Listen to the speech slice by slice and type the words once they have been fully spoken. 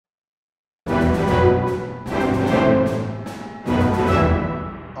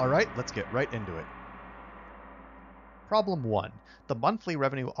All right, let's get right into it. Problem 1. The monthly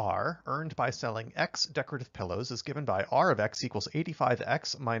revenue R earned by selling X decorative pillows is given by R of X equals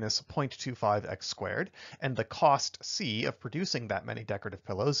 85X minus 0.25X squared, and the cost C of producing that many decorative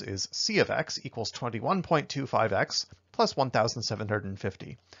pillows is C of X equals 21.25X plus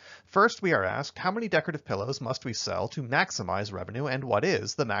 1,750. First, we are asked how many decorative pillows must we sell to maximize revenue, and what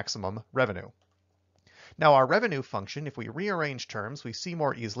is the maximum revenue? Now our revenue function, if we rearrange terms, we see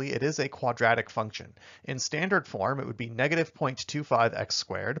more easily it is a quadratic function. In standard form, it would be negative 0.25x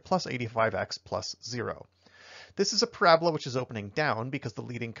squared plus 85x plus 0. This is a parabola which is opening down because the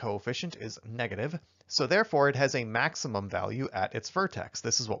leading coefficient is negative, so therefore it has a maximum value at its vertex.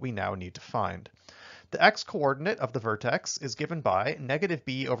 This is what we now need to find. The x-coordinate of the vertex is given by negative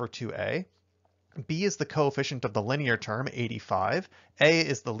b over 2a. B is the coefficient of the linear term, 85. A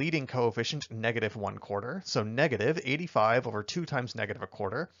is the leading coefficient, negative 1/4. So negative 85 over 2 times negative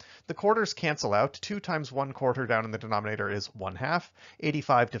 1/4. The quarters cancel out. 2 times 1/4 down in the denominator is 1/2.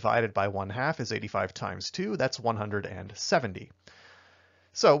 85 divided by 1/2 is 85 times 2. That's 170.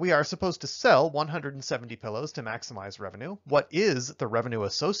 So we are supposed to sell 170 pillows to maximize revenue. What is the revenue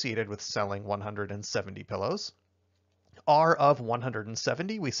associated with selling 170 pillows? R of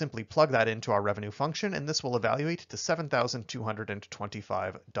 170, we simply plug that into our revenue function, and this will evaluate to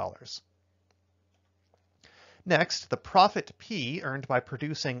 $7,225. Next, the profit P earned by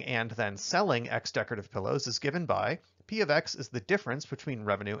producing and then selling X decorative pillows is given by P of X is the difference between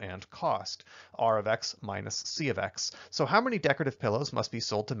revenue and cost, R of X minus C of X. So how many decorative pillows must be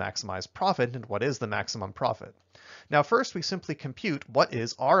sold to maximize profit, and what is the maximum profit? Now first we simply compute what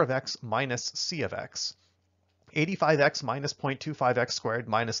is R of X minus C of X. 85x minus 0.25x squared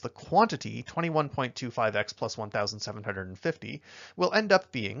minus the quantity 21.25x plus 1,750 will end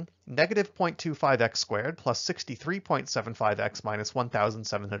up being negative 0.25x squared plus 63.75x minus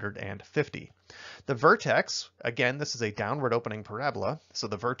 1,750. The vertex, again this is a downward opening parabola, so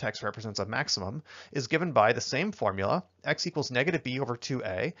the vertex represents a maximum, is given by the same formula, x equals negative b over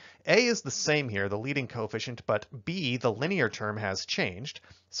 2a. A is the same here, the leading coefficient, but b, the linear term, has changed.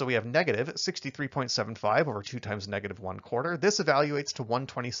 So we have negative 63.75 over 2 times negative 1/4. This evaluates to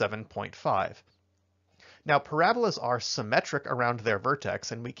 127.5. Now parabolas are symmetric around their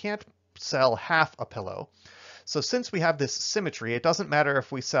vertex, and we can't sell half a pillow. So since we have this symmetry, it doesn't matter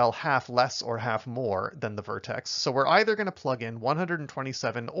if we sell half less or half more than the vertex. So we're either going to plug in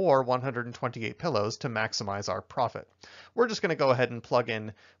 127 or 128 pillows to maximize our profit. We're just going to go ahead and plug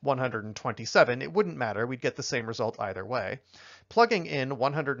in 127. It wouldn't matter. We'd get the same result either way. Plugging in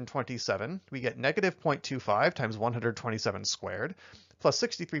 127, we get negative 0.25 times 127 squared, plus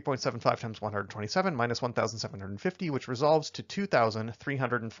 63.75 times 127 minus 1,750, which resolves to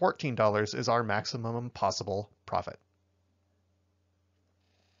 $2,314 is our maximum possible profit.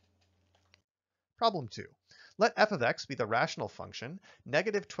 Problem 2. Let f of x be the rational function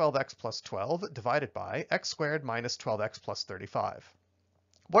negative 12x plus 12 divided by x squared minus 12x plus 35.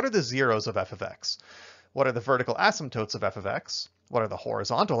 What are the zeros of f of x? What are the vertical asymptotes of f of x? What are the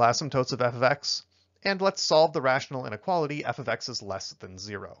horizontal asymptotes of f of x? And let's solve the rational inequality f of x is less than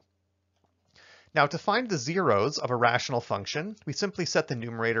 0. Now to find the zeros of a rational function, we simply set the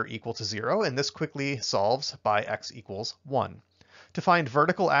numerator equal to 0, and this quickly solves by x equals 1. To find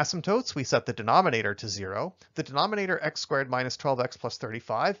vertical asymptotes, we set the denominator to 0. The denominator x squared minus 12x plus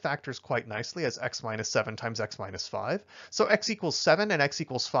 35 factors quite nicely as x minus 7 times x minus 5. So x equals 7 and x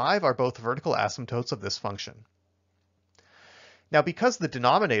equals 5 are both vertical asymptotes of this function. Now, because the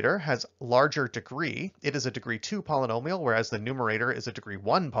denominator has larger degree, it is a degree 2 polynomial, whereas the numerator is a degree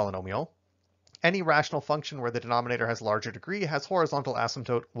 1 polynomial. Any rational function where the denominator has larger degree has horizontal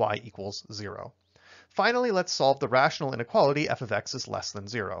asymptote y equals 0. Finally, let's solve the rational inequality f of x is less than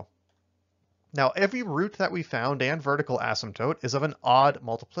 0. Now, every root that we found and vertical asymptote is of an odd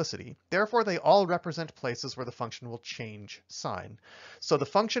multiplicity. Therefore, they all represent places where the function will change sign. So the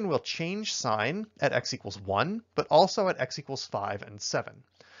function will change sign at x equals 1, but also at x equals 5 and 7.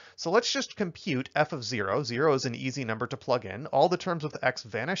 So let's just compute f of 0. 0 is an easy number to plug in. All the terms with x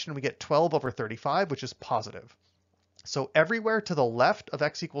vanish, and we get 12 over 35, which is positive. So everywhere to the left of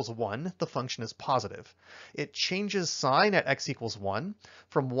x equals 1, the function is positive. It changes sign at x equals 1.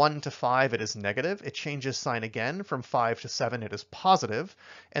 From 1 to 5, it is negative. It changes sign again. From 5 to 7, it is positive.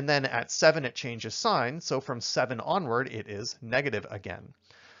 And then at 7, it changes sign. So from 7 onward, it is negative again.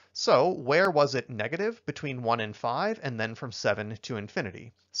 So where was it negative? Between 1 and 5, and then from 7 to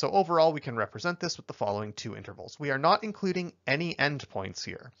infinity. So overall, we can represent this with the following two intervals. We are not including any endpoints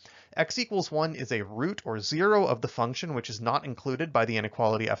here. X equals 1 is a root or 0 of the function, which is not included by the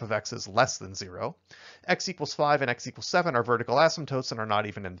inequality f of x is less than 0. X equals 5 and x equals 7 are vertical asymptotes and are not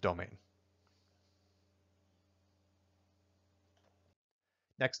even in the domain.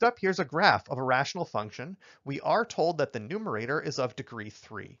 Next up, here's a graph of a rational function. We are told that the numerator is of degree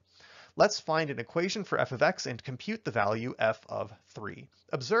 3. Let's find an equation for f of x and compute the value f of 3.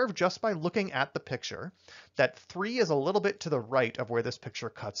 Observe just by looking at the picture that 3 is a little bit to the right of where this picture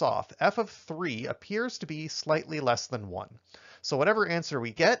cuts off. F of 3 appears to be slightly less than 1. So whatever answer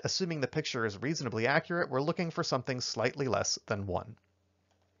we get, assuming the picture is reasonably accurate, we're looking for something slightly less than 1.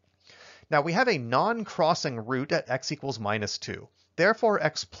 Now we have a non-crossing root at x equals minus 2. Therefore,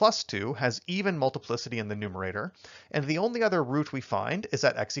 x plus 2 has even multiplicity in the numerator, and the only other root we find is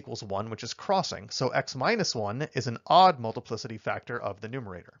at x equals 1, which is crossing, so x minus 1 is an odd multiplicity factor of the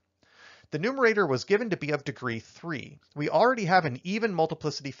numerator. The numerator was given to be of degree 3. We already have an even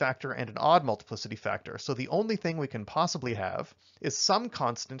multiplicity factor and an odd multiplicity factor, so the only thing we can possibly have is some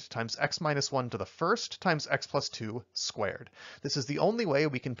constant times x minus 1 to the first times x plus 2 squared. This is the only way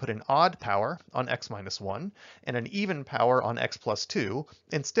we can put an odd power on x minus 1 and an even power on x plus 2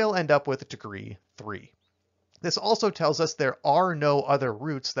 and still end up with degree 3. This also tells us there are no other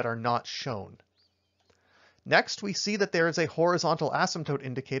roots that are not shown. Next, we see that there is a horizontal asymptote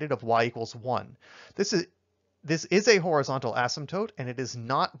indicated of y equals 1. This is a horizontal asymptote, and it is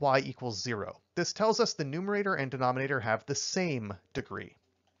not y equals 0. This tells us the numerator and denominator have the same degree.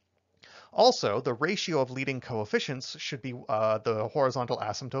 Also, the ratio of leading coefficients should be the horizontal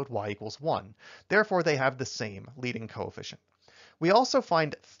asymptote y equals 1. Therefore, they have the same leading coefficient. We also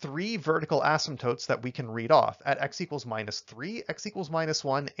find 3 vertical asymptotes that we can read off at x equals minus 3, x equals minus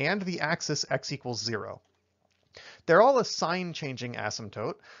 1, and the axis x equals 0. They're all a sign-changing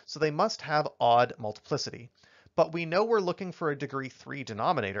asymptote, so they must have odd multiplicity. But we know we're looking for a degree 3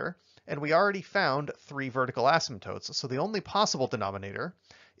 denominator, and we already found 3 vertical asymptotes, so the only possible denominator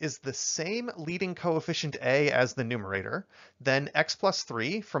is the same leading coefficient a as the numerator, then x plus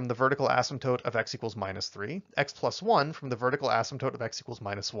 3 from the vertical asymptote of x equals minus 3, x plus 1 from the vertical asymptote of x equals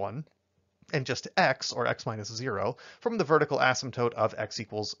minus 1, and just x, or x minus 0, from the vertical asymptote of x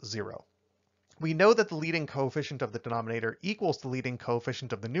equals 0. We know that the leading coefficient of the denominator equals the leading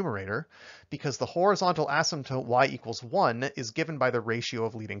coefficient of the numerator because the horizontal asymptote y equals 1 is given by the ratio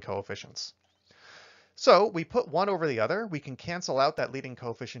of leading coefficients. So we put one over the other, we can cancel out that leading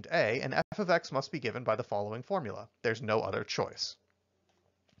coefficient a, and f of x must be given by the following formula. There's no other choice.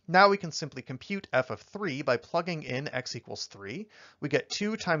 Now we can simply compute f of 3 by plugging in x equals 3. We get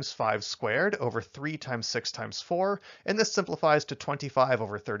 2 times 5 squared over 3 times 6 times 4, and this simplifies to 25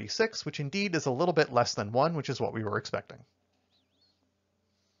 over 36, which indeed is a little bit less than 1, which is what we were expecting.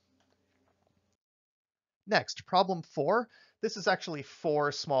 Next, problem 4. This is actually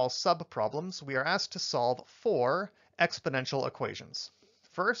 4 small sub-problems. We are asked to solve 4 exponential equations.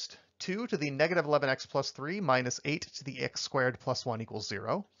 First, 2 to the negative 11x plus 3 minus 8 to the x squared plus 1 equals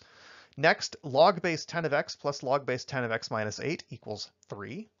 0. Next, log base 10 of x plus log base 10 of x minus 8 equals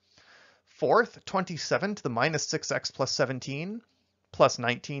 3. Fourth, 27 to the minus 6x plus 17 plus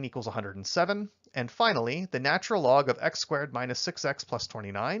 19 equals 107. And finally, the natural log of x squared minus 6x plus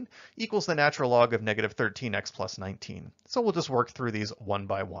 29 equals the natural log of negative 13x plus 19. So we'll just work through these one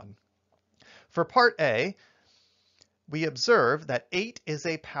by one. For part A, we observe that 8 is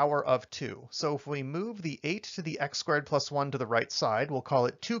a power of 2. So if we move the 8 to the x squared plus 1 to the right side, we'll call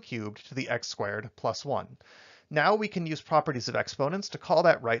it 2 cubed to the x squared plus 1. Now we can use properties of exponents to call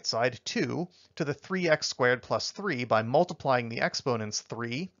that right side 2 to the 3x squared plus 3 by multiplying the exponents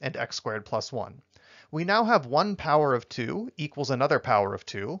 3 and x squared plus 1. We now have one power of 2 equals another power of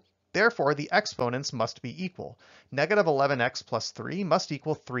 2. Therefore, the exponents must be equal. Negative 11x plus 3 must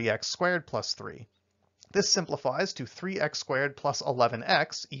equal 3x squared plus 3. This simplifies to 3x squared plus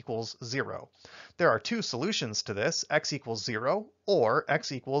 11x equals 0. There are two solutions to this, x equals 0 or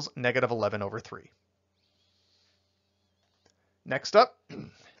x equals negative 11 over 3. Next up,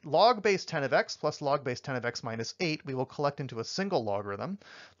 log base 10 of x plus log base 10 of x minus 8 we will collect into a single logarithm.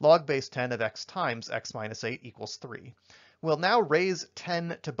 Log base 10 of x times x minus 8 equals 3. We'll now raise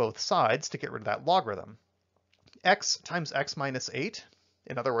 10 to both sides to get rid of that logarithm. X times x minus 8,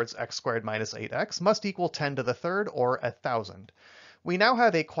 in other words, x squared minus 8x, must equal 10 to the third, or 1,000. We now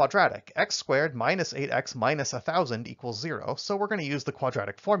have a quadratic. X squared minus 8x minus 1,000 equals 0, so we're going to use the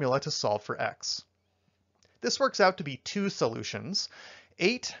quadratic formula to solve for x. This works out to be two solutions.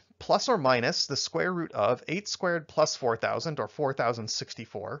 8 plus or minus the square root of 8 squared plus 4,000, or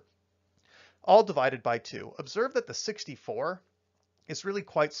 4,064, all divided by 2. Observe that the 64 is really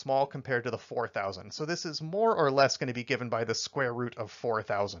quite small compared to the 4,000. So this is more or less going to be given by the square root of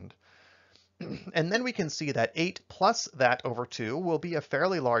 4,000. And then we can see that 8 plus that over 2 will be a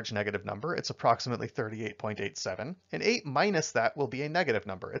fairly large negative number. It's approximately 38.87. And 8 minus that will be a negative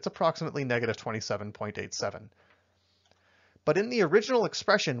number. It's approximately negative 27.87. But in the original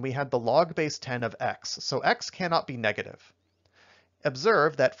expression, we had the log base 10 of x, so x cannot be negative.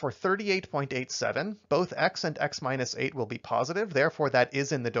 Observe that for 38.87, both x and x minus 8 will be positive, therefore that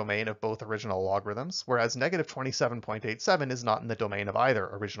is in the domain of both original logarithms, whereas negative 27.87 is not in the domain of either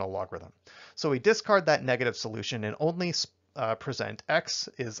original logarithm. So we discard that negative solution and only present x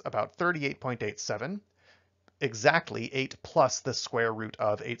is about 38.87, exactly 8 plus the square root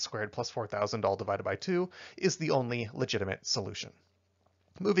of 8 squared plus 4,000 all divided by 2 is the only legitimate solution.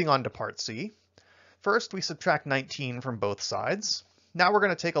 Moving on to part C. First, we subtract 19 from both sides. Now we're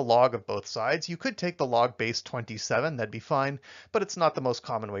going to take a log of both sides. You could take the log base 27, that'd be fine, but it's not the most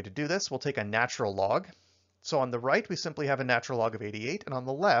common way to do this. We'll take a natural log. So on the right, we simply have a natural log of 88, and on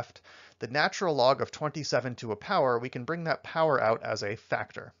the left, the natural log of 27 to a power, we can bring that power out as a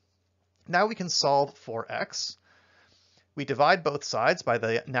factor. Now we can solve for x. We divide both sides by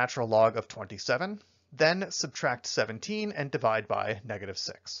the natural log of 27, then subtract 17 and divide by negative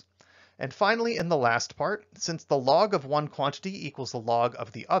 6. And finally, in the last part, since the log of one quantity equals the log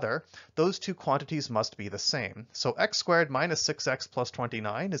of the other, those two quantities must be the same. So x squared minus 6x plus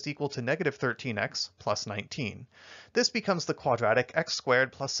 29 is equal to negative 13x plus 19. This becomes the quadratic x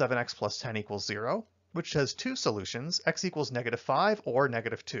squared plus 7x plus 10 equals 0, which has two solutions, x equals negative 5 or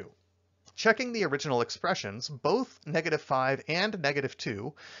negative 2. Checking the original expressions, both negative 5 and negative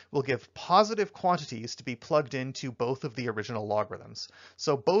 2 will give positive quantities to be plugged into both of the original logarithms.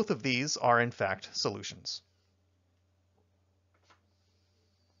 So both of these are in fact solutions.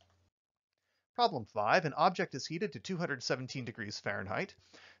 Problem 5, an object is heated to 217 degrees Fahrenheit.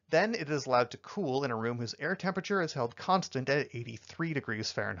 Then it is allowed to cool in a room whose air temperature is held constant at 83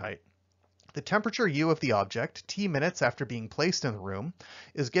 degrees Fahrenheit. The temperature U of the object, t minutes after being placed in the room,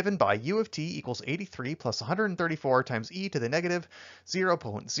 is given by U of t equals 83 plus 134 times e to the negative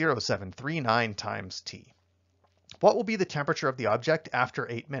 0.0739 times t. What will be the temperature of the object after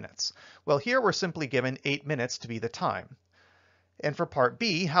 8 minutes? Well, here we're simply given 8 minutes to be the time. And for part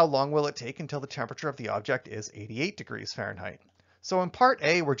B, how long will it take until the temperature of the object is 88 degrees Fahrenheit? So in part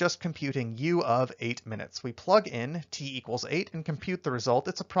A, we're just computing U of 8 minutes. We plug in t equals 8 and compute the result.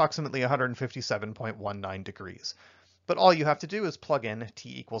 It's approximately 157.19 degrees. But all you have to do is plug in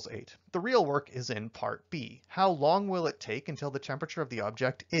t equals 8. The real work is in part B. How long will it take until the temperature of the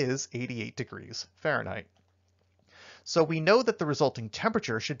object is 88 degrees Fahrenheit? So we know that the resulting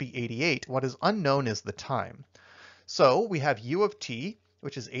temperature should be 88. What is unknown is the time. So we have U of t,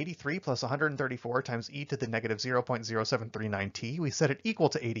 which is 83 plus 134 times e to the negative 0.0739 t. We set it equal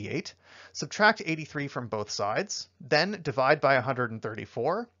to 88. Subtract 83 from both sides, then divide by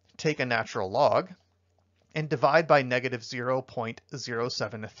 134, take a natural log, and divide by negative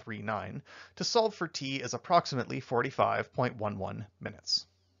 0.0739 to solve for t is approximately 45.11 minutes.